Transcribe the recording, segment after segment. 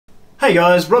Hey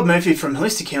guys, Rob Murphy from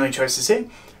Holistic Healing Choices here.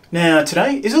 Now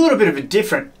today is a little bit of a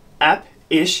different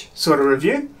app-ish sort of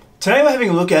review. Today we're having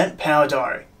a look at Power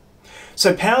Diary.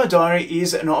 So Power Diary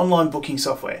is an online booking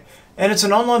software, and it's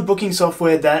an online booking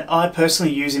software that I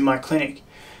personally use in my clinic.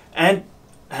 And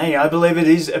hey, I believe it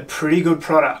is a pretty good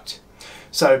product.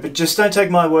 But just don't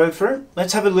take my word for it.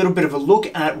 Let's have a little bit of a look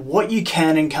at what you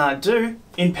can and can't do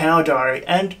in Power Diary,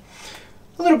 and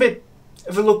a little bit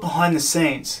of a look behind the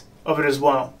scenes of it as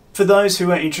well. For those who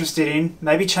are interested in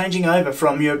maybe changing over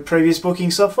from your previous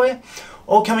booking software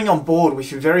or coming on board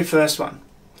with your very first one,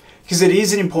 because it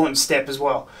is an important step as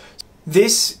well.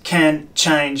 This can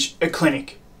change a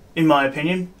clinic, in my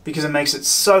opinion, because it makes it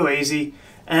so easy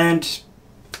and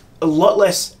a lot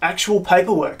less actual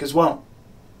paperwork as well.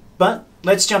 But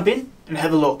let's jump in and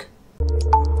have a look.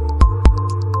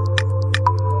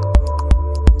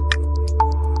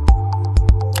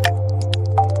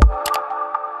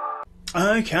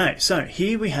 Okay, so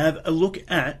here we have a look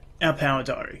at our Power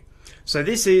Diary. So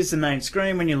this is the main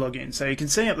screen when you log in. So you can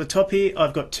see up the top here,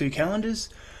 I've got two calendars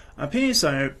up here.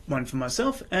 So one for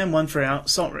myself and one for our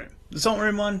Salt Room. The Salt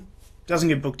Room one doesn't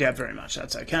get booked out very much,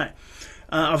 that's okay.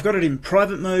 I've got it in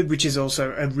private mode, which is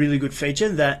also a really good feature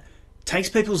that takes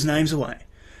people's names away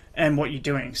and what you're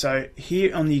doing. So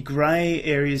here on the grey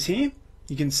areas here,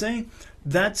 you can see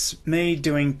that's me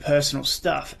doing personal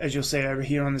stuff, as you'll see over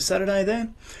here on the Saturday there.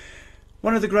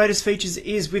 One of the greatest features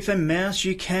is with a mouse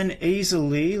you can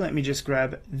easily, let me just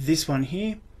grab this one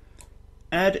here,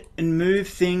 add and move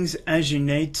things as you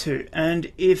need to.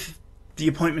 And if the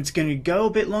appointment's going to go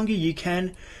a bit longer, you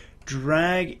can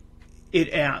drag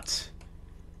it out.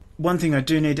 One thing I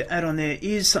do need to add on there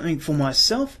is something for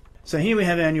myself. So here we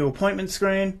have our new appointment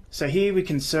screen. So here we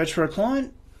can search for a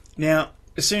client. Now,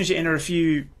 as soon as you enter a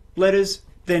few letters,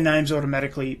 their names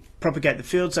automatically propagate the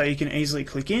field, so you can easily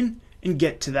click in and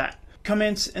get to that.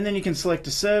 Comments, and then you can select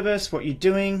a service, what you're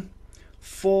doing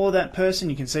for that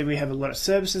person. You can see we have a lot of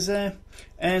services there,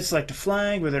 and select a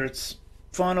flag, whether it's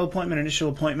final appointment, initial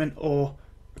appointment, or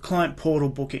client portal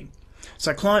booking.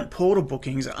 So client portal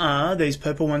bookings are these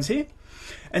purple ones here,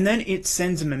 and then it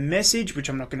sends them a message, which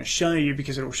I'm not going to show you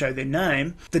because it will show their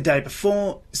name, the day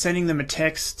before, sending them a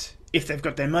text if they've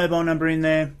got their mobile number in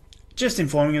there, just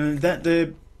informing them that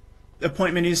the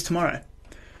appointment is tomorrow.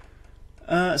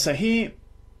 So here,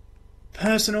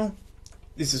 personal,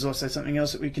 this is also something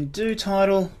else that we can do.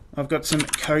 Title, I've got some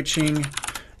coaching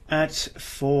at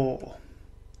 4.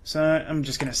 So I'm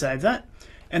just going to save that,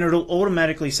 and it'll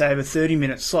automatically save a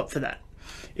 30-minute slot for that.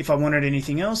 If I wanted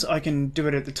anything else, I can do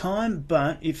it at the time,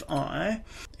 but if I,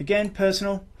 again,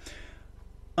 personal,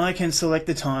 I can select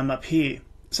the time up here.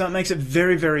 So it makes it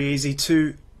very, very easy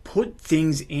to put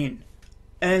things in.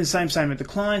 And same with the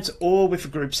clients or with a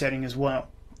group setting as well,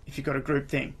 if you've got a group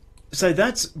thing. So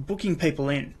that's booking people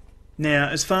in. Now,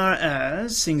 as far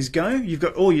as things go, you've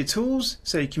got all your tools,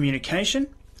 so your communication,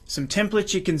 some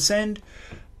templates you can send,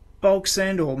 bulk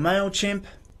send or MailChimp,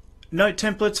 note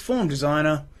templates, form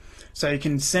designer, so you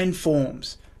can send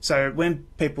forms. So when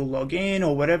people log in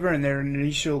or whatever and they're an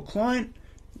initial client,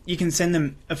 you can send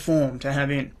them a form to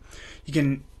have in. You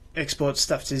can export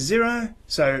stuff to Xero,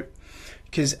 so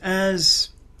because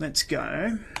let's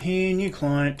go here, new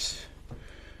client,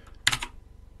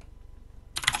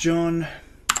 John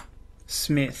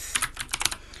Smith,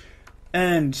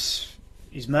 and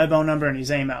his mobile number and his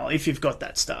email if you've got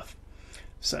that stuff.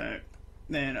 So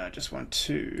then I just want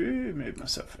to move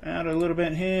myself out a little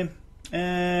bit here,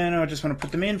 and I just want to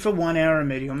put them in for 1 hour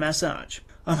remedial massage.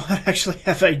 I might actually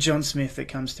have a John Smith that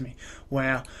comes to me.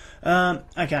 Wow.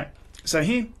 Okay, so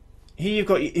here you've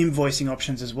got your invoicing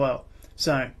options as well.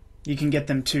 So you can get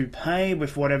them to pay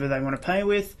with whatever they want to pay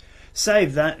with.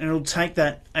 Save that, and it'll take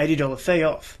that $80 fee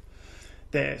off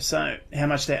there, so how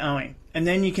much they're owing. And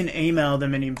then you can email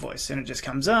them an invoice, and it just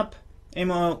comes up.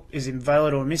 Email is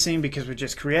invalid or missing because we've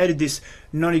just created this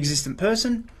non-existent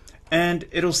person, and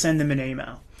it'll send them an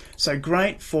email. So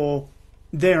great for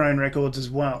their own records as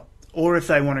well, or if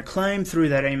they want to claim through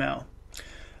that email.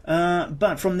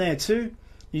 But from there too,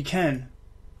 you can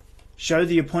show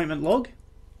the appointment log,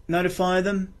 notify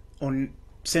them, or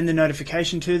send a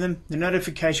notification to them. The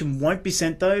notification won't be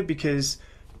sent though because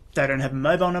they don't have a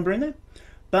mobile number in there.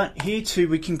 But here too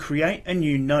we can create a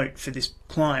new note for this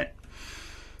client.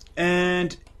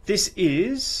 And this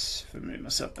is, if I move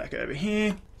myself back over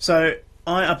here. So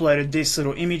I uploaded this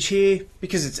little image here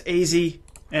because it's easy,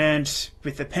 and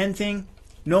with the pen thing,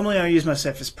 normally I use my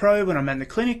Surface Pro when I'm in the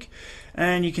clinic,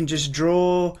 and you can just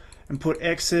draw and put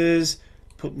X's,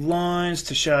 put lines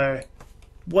to show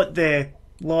what they're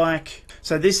like.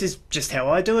 So this is just how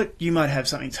I do it. You might have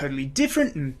something totally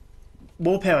different, and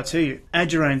more power to you.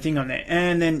 Add your own thing on there,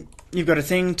 and then you've got a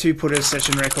thing to put a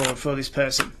session record for this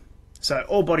person. So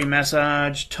all body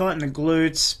massage, tighten the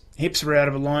glutes, hips are out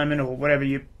of alignment, or whatever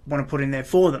you want to put in there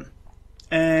for them.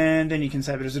 And then you can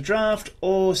save it as a draft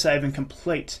or save and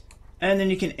complete. And then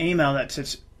you can email that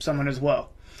to someone as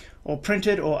well, or print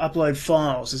it or upload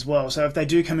files as well. So if they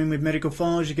do come in with medical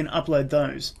files, you can upload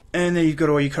those. And then you've got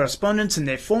all your correspondence and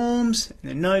their forms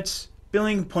and their notes,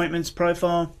 billing, appointments,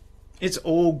 profile. It's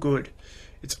all good.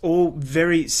 It's all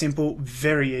very simple,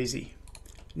 very easy.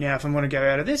 Now if I want to go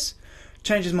out of this,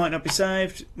 changes might not be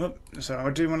saved. So I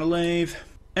do want to leave.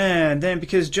 And then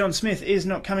because John Smith is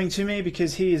not coming to me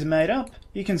because he is made up,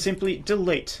 you can simply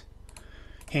delete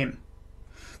him.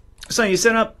 So you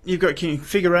set up, you've got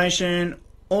configuration,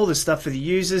 all the stuff for the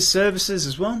users, services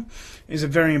as well is a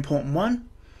very important one,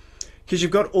 because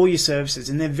you've got all your services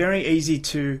and they're very easy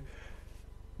to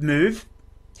move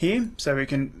here. So we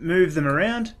can move them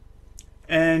around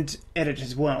and edit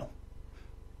as well.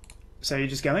 So you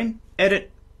just go in,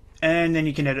 edit, and then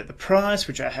you can edit the price,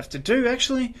 which I have to do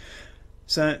actually.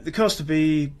 So the cost will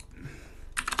be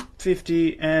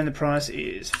 50 and the price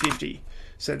is 50.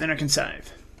 So then I can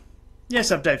save. Yes,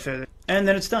 update further. And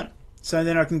then it's done. So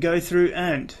then I can go through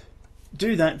and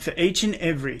do that for each and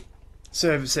every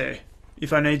service there,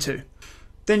 if I need to.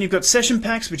 Then you've got session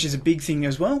packs, which is a big thing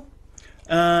as well.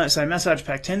 So massage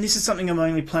pack 10, this is something I'm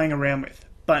only playing around with,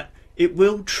 but it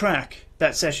will track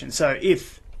that session. So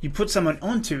if you put someone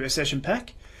onto a session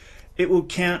pack, it will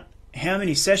count how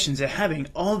many sessions they're having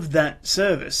of that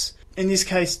service. In this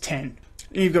case, 10.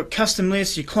 And you've got custom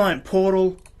lists, your client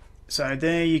portal. So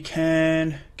there you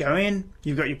can go in,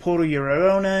 you've got your portal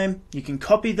URL name, you can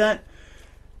copy that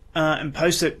and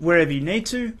post it wherever you need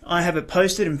to. I have it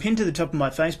posted and pinned to the top of my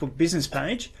Facebook business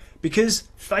page because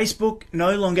Facebook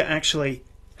no longer actually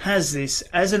has this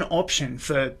as an option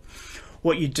for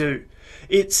what you do.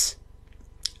 It's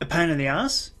a pain in the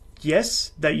ass.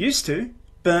 Yes, they used to,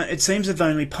 but it seems they've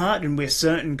only partnered with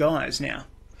certain guys now.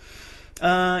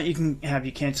 You can have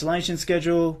your cancellation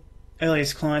schedule.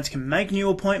 Earliest clients can make new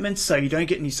appointments, so you don't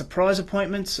get any surprise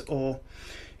appointments or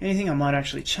anything. I might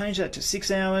actually change that to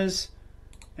 6 hours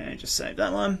and just save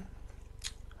that one.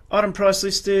 Item price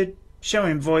listed, show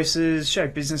invoices, show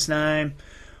business name,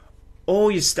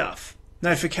 all your stuff.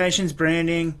 Notifications,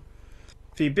 branding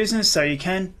for your business, so you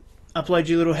can upload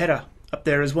your little header up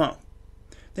there as well.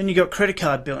 Then you got credit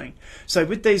card billing. So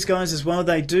with these guys as well,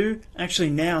 they do actually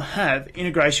now have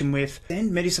integration with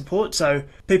MediSupport, so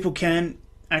people can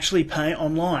actually pay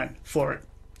online for it.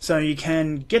 So you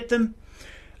can get them,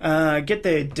 get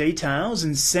their details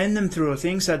and send them through a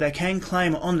thing so they can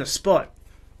claim on the spot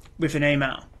with an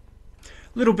email. A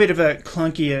little bit of a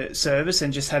clunkier service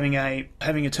than just having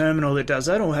a terminal that does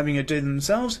that or having it do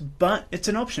themselves, but it's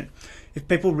an option if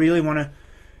people really want to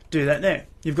do that there.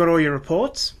 You've got all your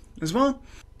reports as well.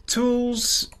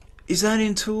 Tools, is that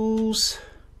in tools?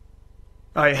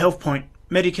 Oh, yeah, HealthPoint,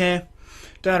 Medicare,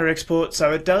 data export,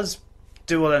 so it does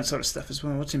do all that sort of stuff as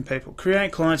well. What's in people?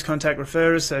 Create clients, contact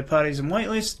referrers, third parties and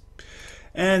waitlist,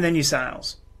 and then your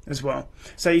sales as well.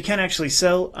 So you can actually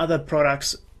sell other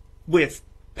products with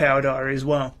Power Diary as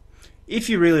well, if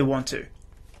you really want to.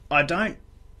 I don't.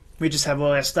 We just have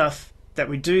all our stuff that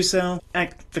we do sell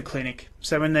at the clinic.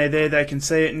 So when they're there, they can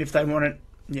see it, and if they want it,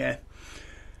 yeah.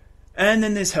 And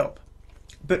then there's help.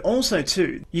 But also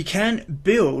too, you can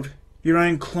build your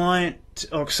own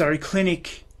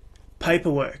clinic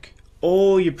paperwork,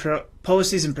 all your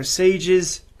policies and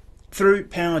procedures through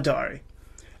Power Diary.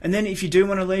 And then if you do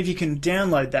want to leave, you can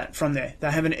download that from there. They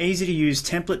have an easy to use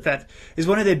template that is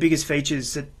one of their biggest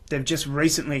features that they've just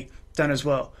recently done as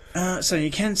well. So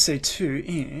you can see too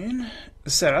in the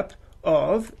setup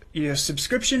of your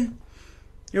subscription,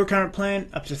 your current plan,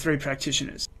 up to 3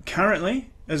 practitioners. Currently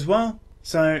as well,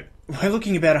 so we're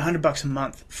looking about $100 a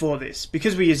month for this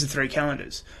because we use the 3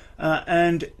 calendars.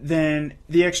 And then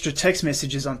the extra text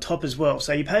messages on top as well.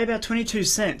 So you pay about 22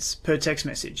 cents per text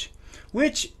message,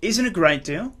 which isn't a great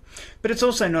deal, but it's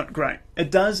also not great.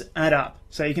 It does add up.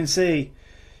 So you can see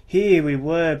here we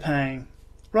were paying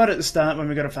right at the start when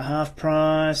we got it for half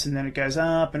price, and then it goes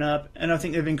up, and I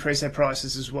think they've increased their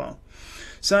prices as well.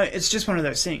 So it's just one of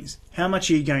those things. How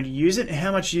much are you going to use it?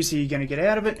 How much use are you going to get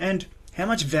out of it? And how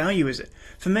much value is it?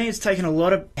 For me, it's taken a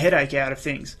lot of headache out of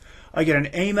things. I get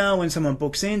an email when someone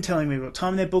books in telling me what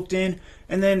time they're booked in,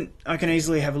 and then I can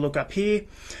easily have a look up here,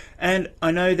 and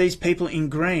I know these people in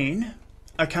green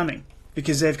are coming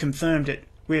because they've confirmed it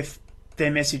with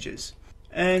their messages.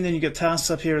 And then you've got tasks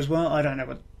up here as well. I don't know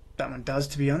what that one does,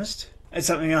 to be honest. It's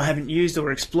something I haven't used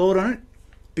or explored on it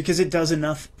because it does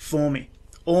enough for me.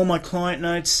 All my client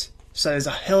notes, so there's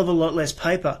a hell of a lot less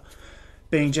paper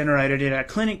being generated in our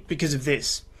clinic because of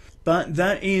this. But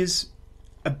that is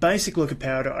a basic look at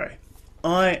Power Diary.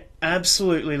 I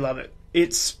absolutely love it.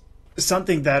 It's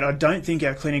something that I don't think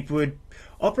our clinic would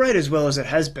operate as well as it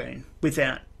has been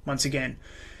without, once again,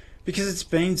 because it's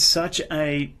been such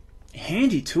a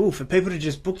handy tool for people to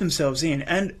just book themselves in,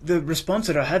 and the response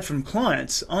that I had from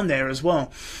clients on there as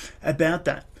well about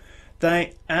that,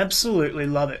 they absolutely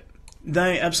love it.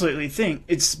 They absolutely think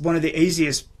it's one of the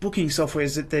easiest booking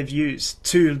softwares that they've used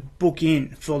to book in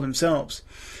for themselves.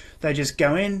 They just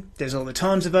go in, there's all the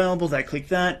times available, they click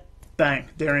that, bang,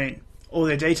 they're in. All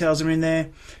their details are in there,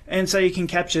 and so you can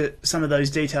capture some of those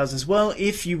details as well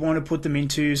if you want to put them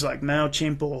into like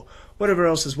MailChimp or whatever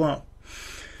else as well.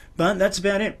 But that's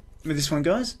about it with this one,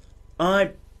 guys.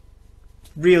 I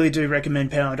really do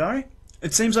recommend Power Diary.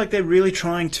 It seems like they're really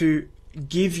trying to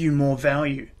give you more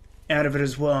value out of it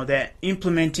as well. They're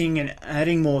implementing and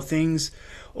adding more things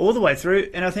all the way through,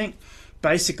 and I think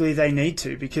basically they need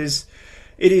to, because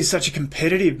it is such a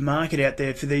competitive market out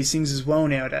there for these things as well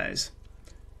nowadays.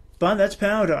 But that's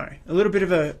Power Diary. A little bit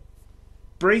of a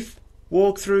brief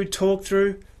walkthrough, talk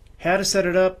through, how to set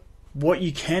it up, what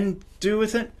you can do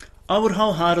with it. I would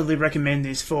wholeheartedly recommend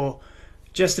this for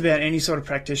just about any sort of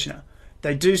practitioner.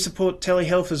 They do support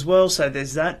telehealth as well, so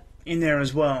there's that in there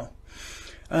as well.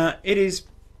 It's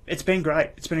been great.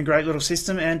 It's been a great little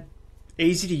system and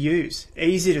easy to use,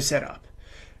 easy to set up.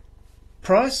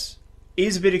 Price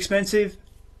is a bit expensive,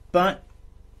 but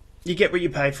you get what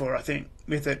you pay for, I think,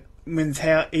 with it, with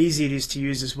how easy it is to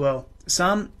use as well.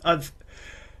 Some I've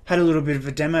had a little bit of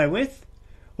a demo with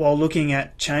while looking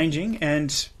at changing,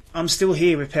 and I'm still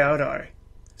here with Power Diary.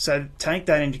 So take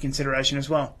that into consideration as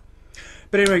well.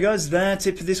 But anyway, guys, that's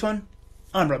it for this one.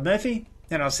 I'm Rob Murphy,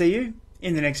 and I'll see you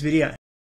in the next video.